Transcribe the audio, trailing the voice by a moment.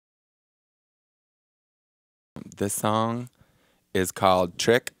This song is called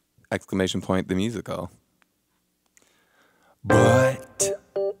Trick, exclamation point, the musical. What?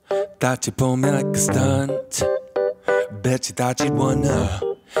 Thought you pulled me like a stunt. Bet you thought you'd wanna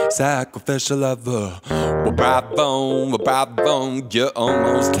sacrificial lover. Well, bravo, you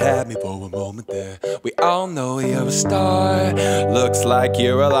almost had me for a moment there. We all know you're a star. Looks like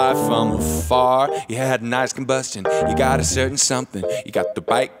you're alive from afar. You had a nice combustion, you got a certain something. You got the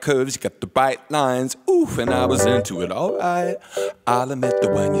right curves, you got the right lines. Oof, and I was into it, alright. I'll admit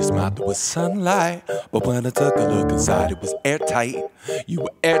that when you smiled there was sunlight, but when I took a look inside it was airtight. You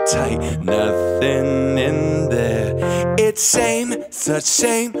were airtight, nothing in there. It's shame, such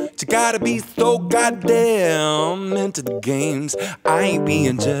shame, you gotta be so goddamn into the games. I ain't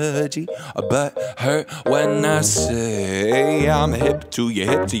being judgy, but hurt when I say I'm hip to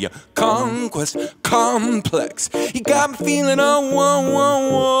your conquest complex. You got me feeling all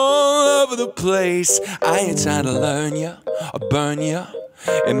over the place. I ain't trying to learn ya or burn ya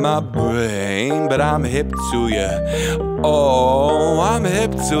in my brain, but I'm hip to ya. Oh, I'm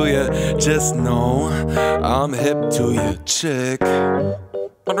hip to ya. Just know I'm hip to ya, chick.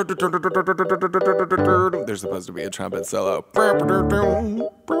 There's supposed to be a trumpet solo.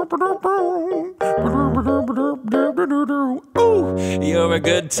 Ooh, you're a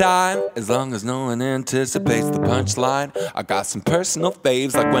good time as long as no one anticipates the punchline. I got some personal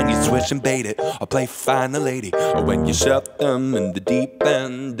faves, like when you switch and bait it, or play Find the Lady, or when you shove them in the deep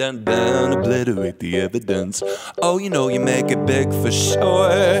end and then obliterate the evidence. Oh, you know you make it big for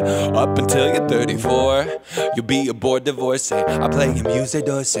sure. Up until you're 34, you'll be a bored divorcee. I play your music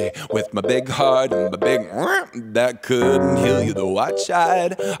Dorsey with my big heart and my big that couldn't heal you though I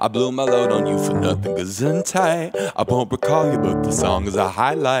tried. I blew my load on you for nothing, cause I'm tight. I won't recall you, but the song is a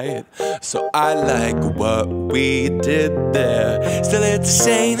highlight. So I like what we did there. Still it's a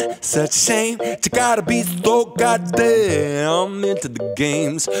shame, such shame, you gotta be so goddamn into the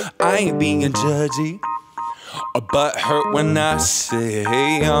games. I ain't being judgy, but hurt when I say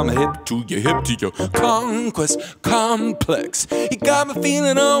I'm hip to your conquest complex. You got me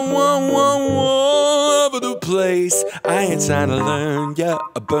feeling all over the place. I ain't trying to learn ya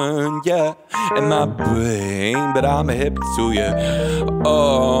or burn ya in my brain, but I'm hip to ya.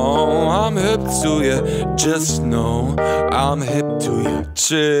 Oh, I'm hip to ya. Just know I'm hip to ya,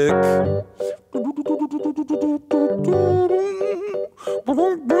 chick.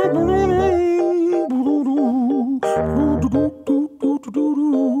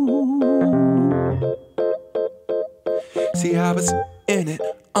 See, I was in it,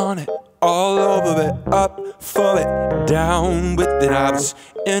 on it, all over it, up for it, down with it. I was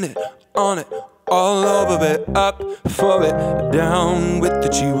in it, on it, all over it, up for it, down with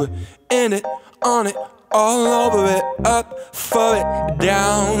it. You were in it, on it, all over it, up for it,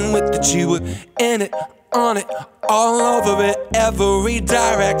 down with it. You were in it, on it, all over it, every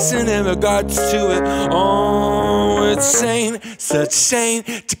direction in regards to it. Oh, it's shame, such shame,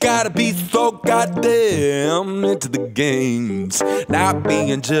 you gotta be so goddamn into the games. Not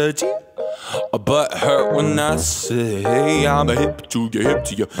being judgy, but hurt when I say I'm a hip to your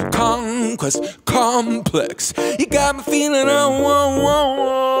conquest complex. You got me feeling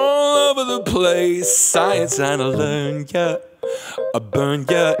all over the place. I ain't trying to learn ya, I burn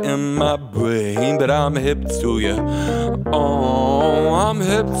ya in my brain, but I'm hip to ya. Oh, I'm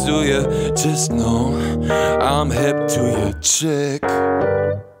hip to ya. Just know I'm hip to ya, chick.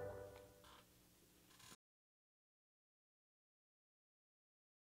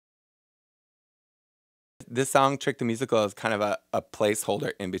 This song, Trick the Musical, is kind of a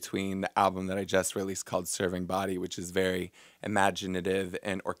placeholder in between the album that I just released called Serving Body, which is very imaginative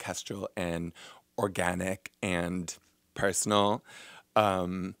and orchestral and organic and personal.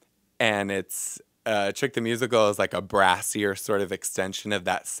 And it's Trick the Musical is like a brassier sort of extension of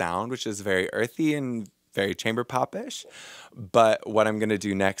that sound, which is very earthy and very chamber pop-ish. But what I'm going to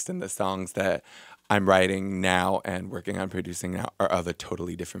do next in the songs that I'm writing now and working on producing now are of a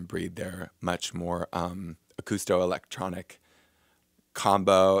totally different breed. They're much more acousto-electronic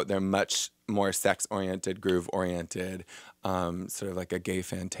combo. They're much more sex-oriented, groove-oriented, sort of like a gay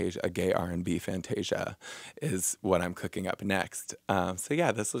fantasia, a gay R&B fantasia is what I'm cooking up next. So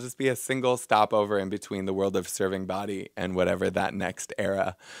yeah, this will just be a single stopover in between the world of Serving Body and whatever that next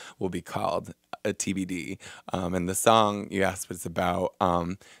era will be called, a TBD. And the song you asked what it's about,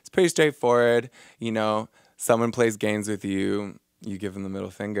 it's pretty straightforward. You know, someone plays games with you, you give them the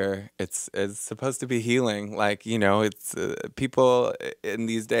middle finger. It's supposed to be healing. Like, you know, it's people in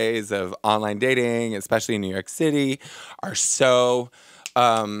these days of online dating, especially in New York City, are so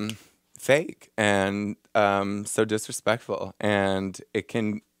fake and so disrespectful. And it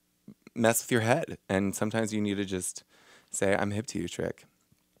can mess with your head. And sometimes you need to just say, I'm hip to you, trick.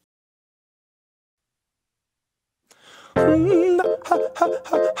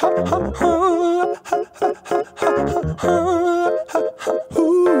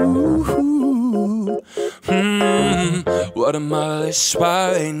 What a marvelous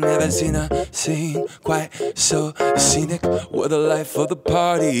soiree, never seen a scene quite so scenic. What the life of the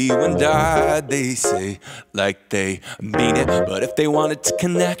party, when died they say, like they mean it. But if they wanted to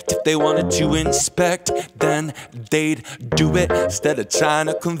connect, if they wanted to inspect, then they'd do it. Instead of trying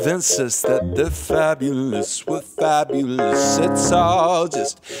to convince us that they're fabulous, we're fabulous. It's all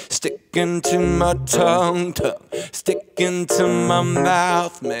just sticking to my tongue, sticking to my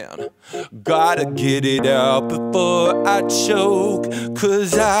mouth, man. Gotta get it out before I choke,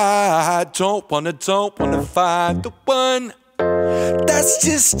 'cause I don't wanna find the one. That's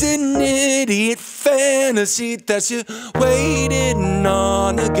just an idiot fantasy that you're waiting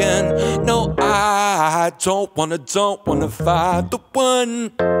on again. No, I don't wanna find the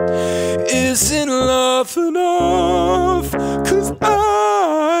one. Isn't love enough? 'Cause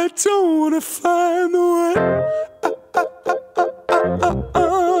I don't wanna find the one.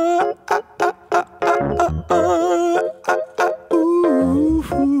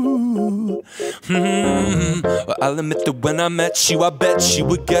 Well, I'll admit that when I met you, I bet you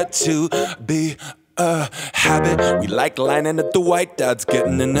would get to be a habit. We like lining up the white dots,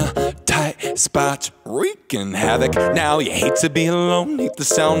 getting in a tight spot, wreaking havoc. Now you hate to be alone, hate the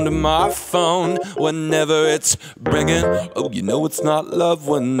sound of my phone whenever it's ringing. Oh, you know it's not love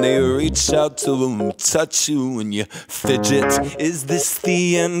when they reach out to touch you and you fidget. Is this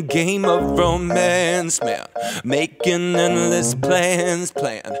the end game of romance, man? Making endless plans,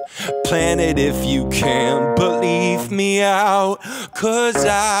 plan it if you can, but leave me out. 'Cause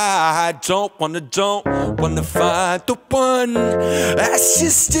I don't wanna find the one. That's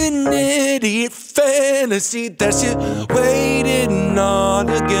just an idiot fantasy that you're waiting on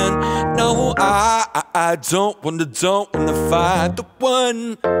again. No, I don't wanna find the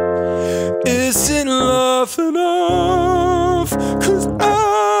one. Isn't love enough? 'Cause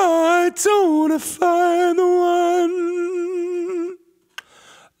I don't wanna find the one.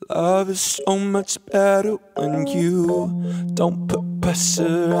 Love is so much better when you don't put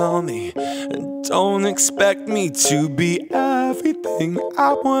pressure on me and don't expect me to be everything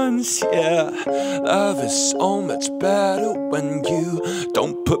I once, yeah. Love is so much better when you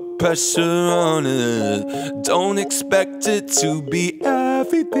don't put pressure on it. Don't expect it to be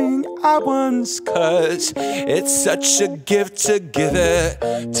everything I once, 'cause it's such a gift to give it,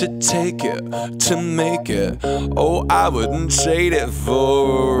 to take it, to make it. Oh, I wouldn't trade it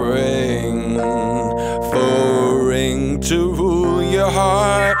for a ring to rule your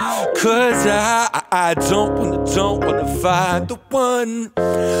heart. 'Cause I don't wanna find the one.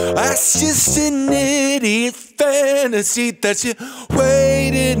 That's just an idiot fantasy that you're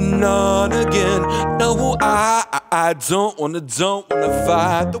waiting on again. No, I don't wanna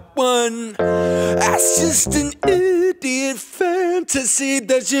find the one. That's just an idiot fantasy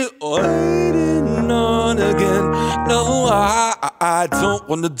that you're waiting on again. No, I don't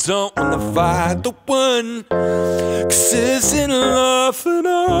wanna find the one. 'Cause isn't love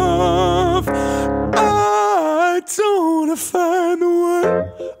enough? I don't wanna find the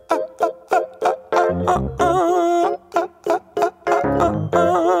one.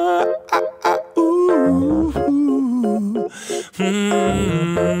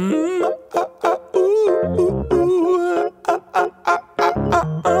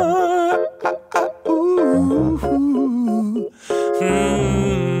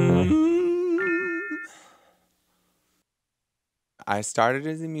 I started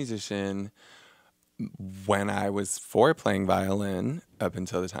as a musician when I was playing violin up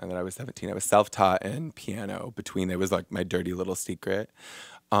until the time that I was 17. I was self-taught in piano it was like my dirty little secret.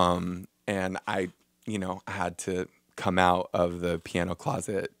 And I had to come out of the piano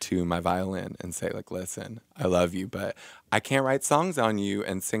closet to my violin and say, like, listen, I love you, but I can't write songs on you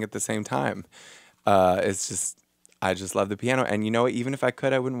and sing at the same time. I just love the piano. And you know what? Even if I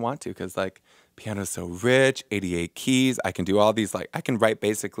could, I wouldn't want to, because, like, piano's so rich, 88 keys. I can do all these, like, I can write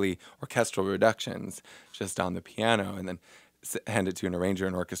basically orchestral reductions just on the piano and then hand it to an arranger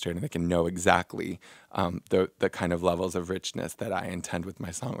and orchestrator, and they can know exactly the kind of levels of richness that I intend with my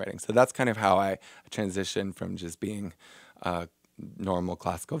songwriting. So that's kind of how I transitioned from just being a normal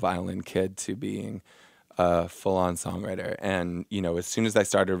classical violin kid to being a full-on songwriter. And, as soon as I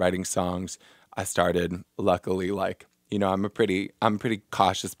started writing songs, I started, luckily, like, I'm a pretty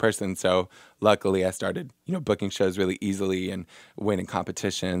cautious person, so luckily I started, booking shows really easily and winning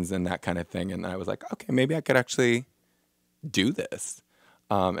competitions and that kind of thing. And I was like, okay, maybe I could actually do this.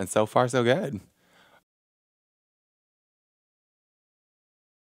 And so far, so good.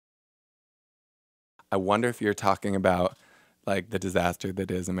 I wonder if you're talking about like the disaster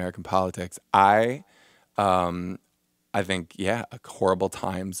that is American politics. I think, yeah, horrible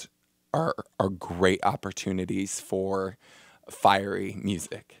times are great opportunities for fiery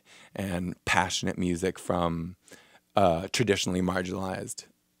music and passionate music from traditionally marginalized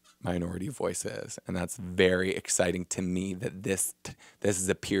minority voices, and that's very exciting to me. That this is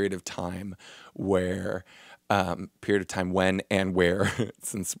a period of time where when and where,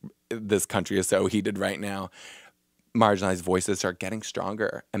 since this country is so heated right now, marginalized voices are getting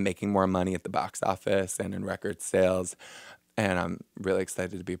stronger and making more money at the box office and in record sales. And I'm really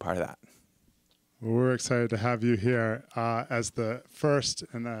excited to be a part of that. Well, we're excited to have you here as the first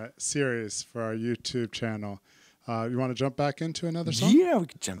in a series for our YouTube channel. You want to jump back into another song? Yeah, we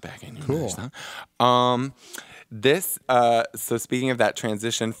could jump back into another song. So speaking of that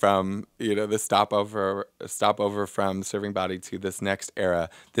transition from, the stopover from Serving Body to this next era,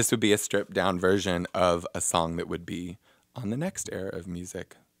 this would be a stripped down version of a song that would be on the next era of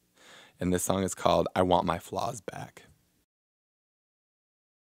music. And this song is called I Want My Flaws Back.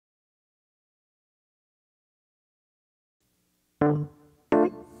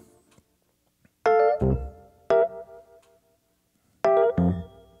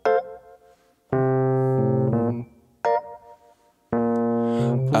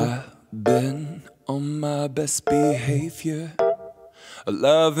 I've been on my best behavior,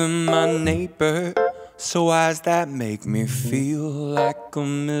 loving my neighbor. So why's that make me feel like a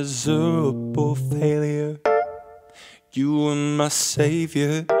miserable failure? You were my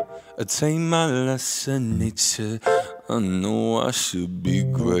savior, take my lesson nature. I know I should be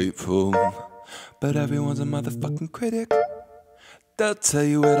grateful, but everyone's a motherfucking critic. They'll tell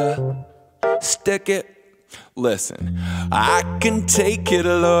you where to stick it. Listen, I can take it,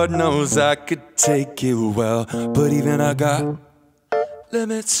 Lord knows I could take it well, but even I got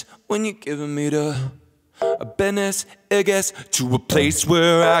limits when you're giving me the business. It gets to a place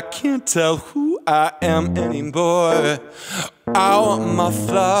where I can't tell who I am anymore. I want my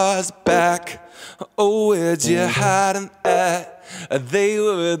flaws back. Oh, where'd you hide them at? They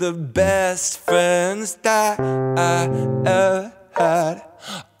were the best friends that I ever had.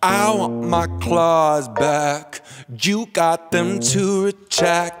 I want my claws back. You got them to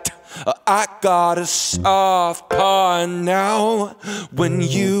retract. I got a soft paw now when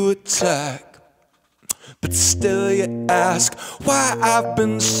you attack. But still you ask why I've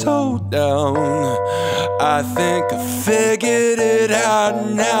been so down. I think I figured it out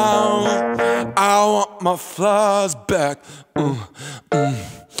now. I want my flaws back.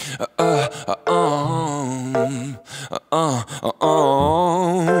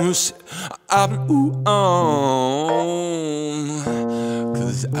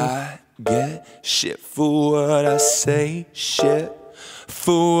 Cause I get shit for what I say, shit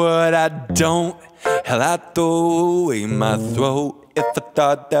for what I don't. Hell, I'd throw away my throat if I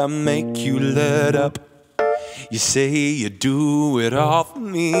thought that'd make you let up. You say you do it all for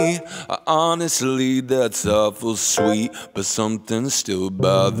me. Honestly, that's awful sweet, but something's still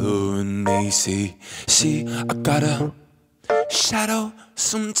bothering me. See, I got a shadow.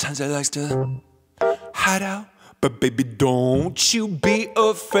 Sometimes I like to hide out. But baby, don't you be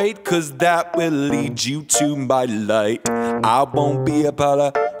afraid, cause that will lead you to my light. I won't be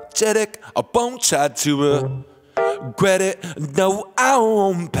apologetic, I won't try to regret it. No, I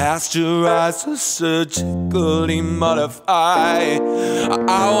won't pasteurize or surgically modify.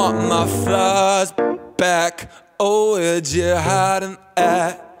 I want my flaws back. Oh, where'd you hide them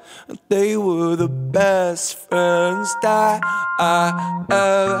at? They were the best friends that I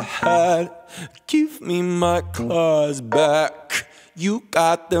ever had. Give me my claws back. You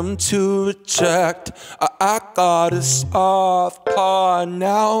got them to retract. I got a soft paw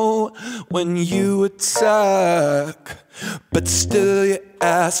now when you attack. But still you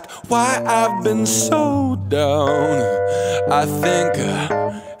ask why I've been so down. I think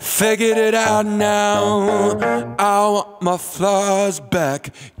I figured it out now. I want my flaws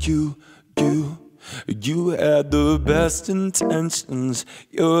back. You had the best intentions.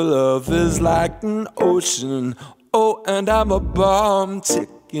 Your love is like an ocean. Oh, and I'm a bomb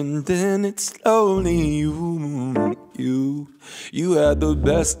ticking, then it's slowly you had the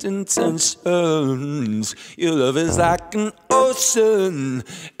best intentions. Your love is like an ocean,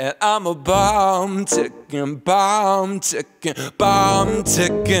 and I'm a bomb ticking, bomb ticking, bomb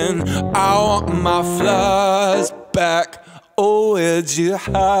ticking. I want my flaws back. Oh, where'd you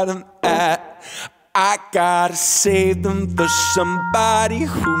hide them at? I gotta save them for somebody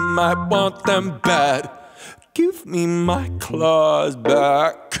who might want them bad. give me my claws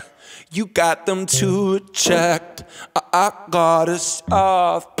back. You got them too checked. I got a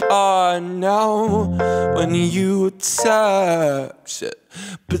soft part now when you text it,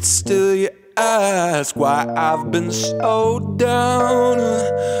 but still you ask why I've been so down.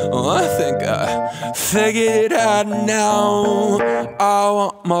 Oh, I think I figured it out now. I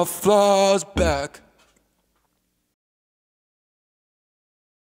want my flaws back.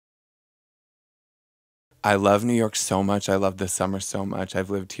 I love New York so much. I love the summer so much.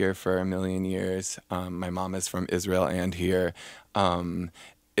 I've lived here for a million years. My mom is from Israel and here.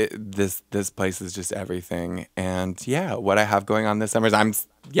 This place is just everything. And yeah, what I have going on this summer is I'm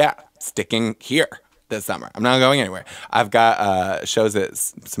sticking here this summer. I'm not going anywhere. I've got shows at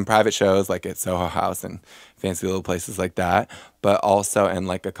some private shows like at Soho House and fancy little places like that, but also and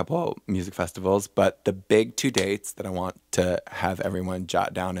like a couple music festivals. But the big 2 dates that I want to have everyone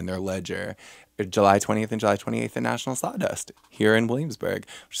jot down in their ledger: July 20th and July 28th at National Sawdust here in Williamsburg,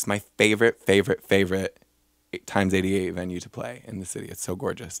 which is my favorite times 88 venue to play in the city. It's so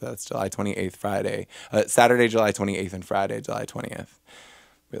gorgeous. So that's July 28th, Saturday, July 28th, and Friday, July 20th.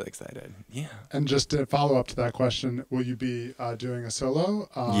 Really excited. Yeah. And just to follow up to that question, will you be doing a solo?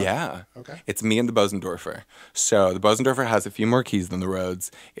 Yeah. Okay. It's me and the Bosendorfer. So the Bosendorfer has a few more keys than the Rhodes.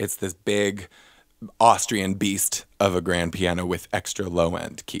 It's this big Austrian beast of a grand piano with extra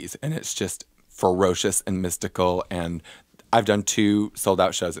low-end keys, and it's just ferocious and mystical. And I've done 2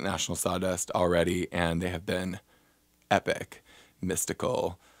 sold-out shows at National Sawdust already, and they have been epic,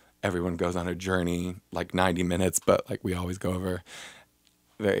 mystical. Everyone goes on a journey, like 90 minutes, but like we always go over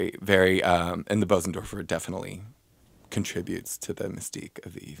very, very, and the Bosendorfer definitely contributes to the mystique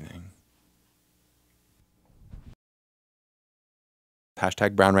of the evening.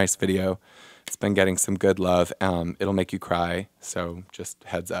 Hashtag brown rice video. It's been getting some good love. It'll make you cry, so just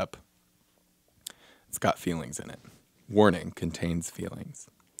heads up. It's got feelings in it. Warning, contains feelings.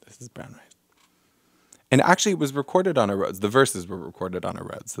 This is brown rice. And actually, it was recorded on a Rhodes. The verses were recorded on a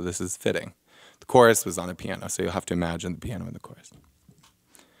Rhodes, so this is fitting. The chorus was on a piano, so you'll have to imagine the piano in the chorus.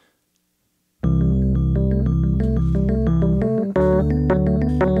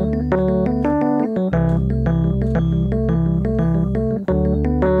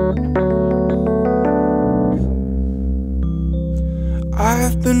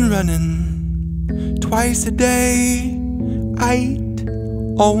 I've been running twice a day. I eat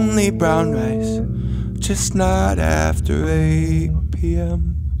only brown rice, just not after 8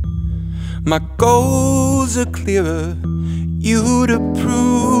 p.m. My goals are clearer, you to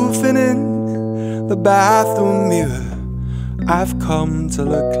proof, and in the bathroom mirror I've come to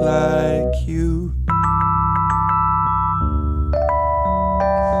look like you.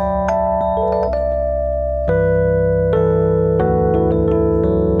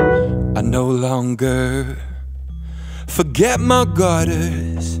 I no longer forget my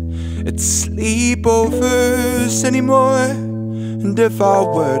garters at sleepovers anymore. And if I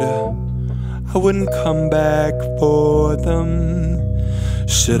were to, I wouldn't come back for them.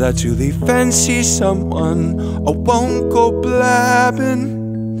 Should I truly fancy someone, I won't go blabbing.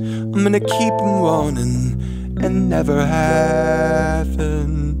 I'm gonna keep 'em running and never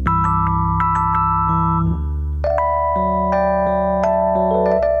having.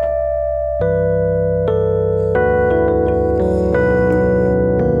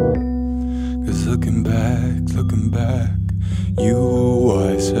 You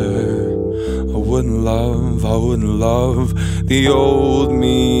were wiser. I wouldn't love the old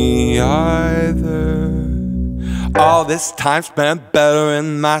me either. All this time spent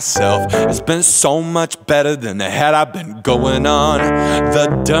bettering myself has been so much better than the head I've been going on. The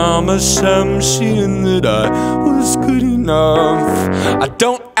dumb assumption that I was good enough. I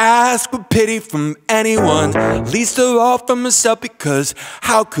don't ask for pity from anyone, least of all from myself, because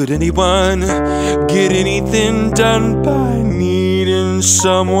how could anyone get anything done by needing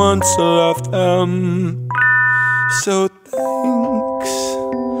someone to love them? So thanks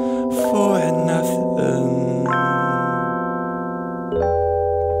for nothing.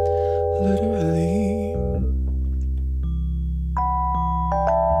 Literally.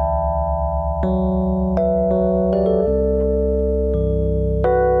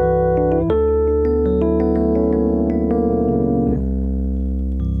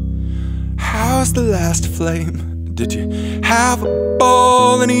 How's the last flame? Did you have a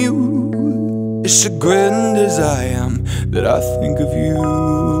ball in you? As chagrined as I am that I think of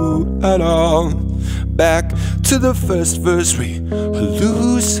you at all. Back to the first verse,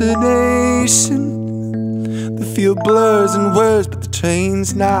 hallucination. The field blurs and words, but the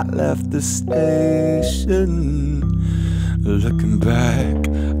train's not left the station. Looking back,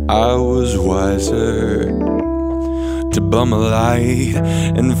 I was wiser. to bum a light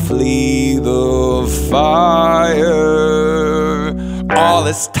and flee the fire. All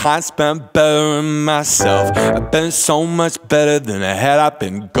this time spent bettering myself, I've been so much better than I had I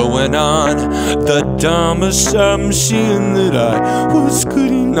been going on. The dumb assumption that I was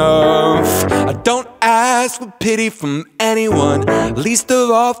good enough. I don't ask for pity from anyone, least of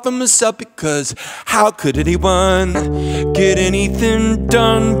all from myself, because how could anyone get anything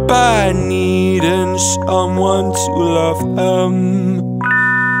done by needing someone to love them?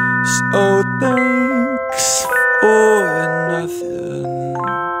 So thanks for nothing.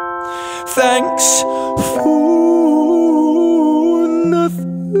 Thanks for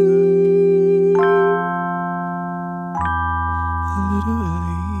nothing. Literally.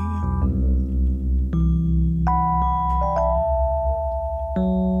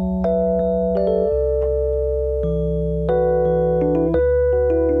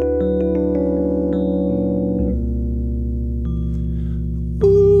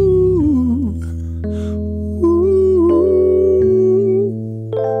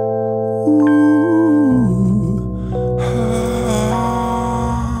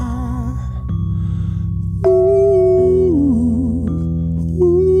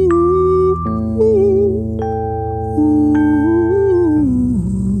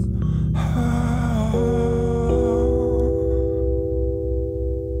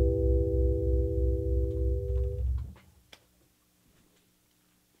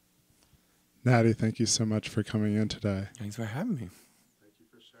 Natti, thank you so much for coming in today. Thanks for having me.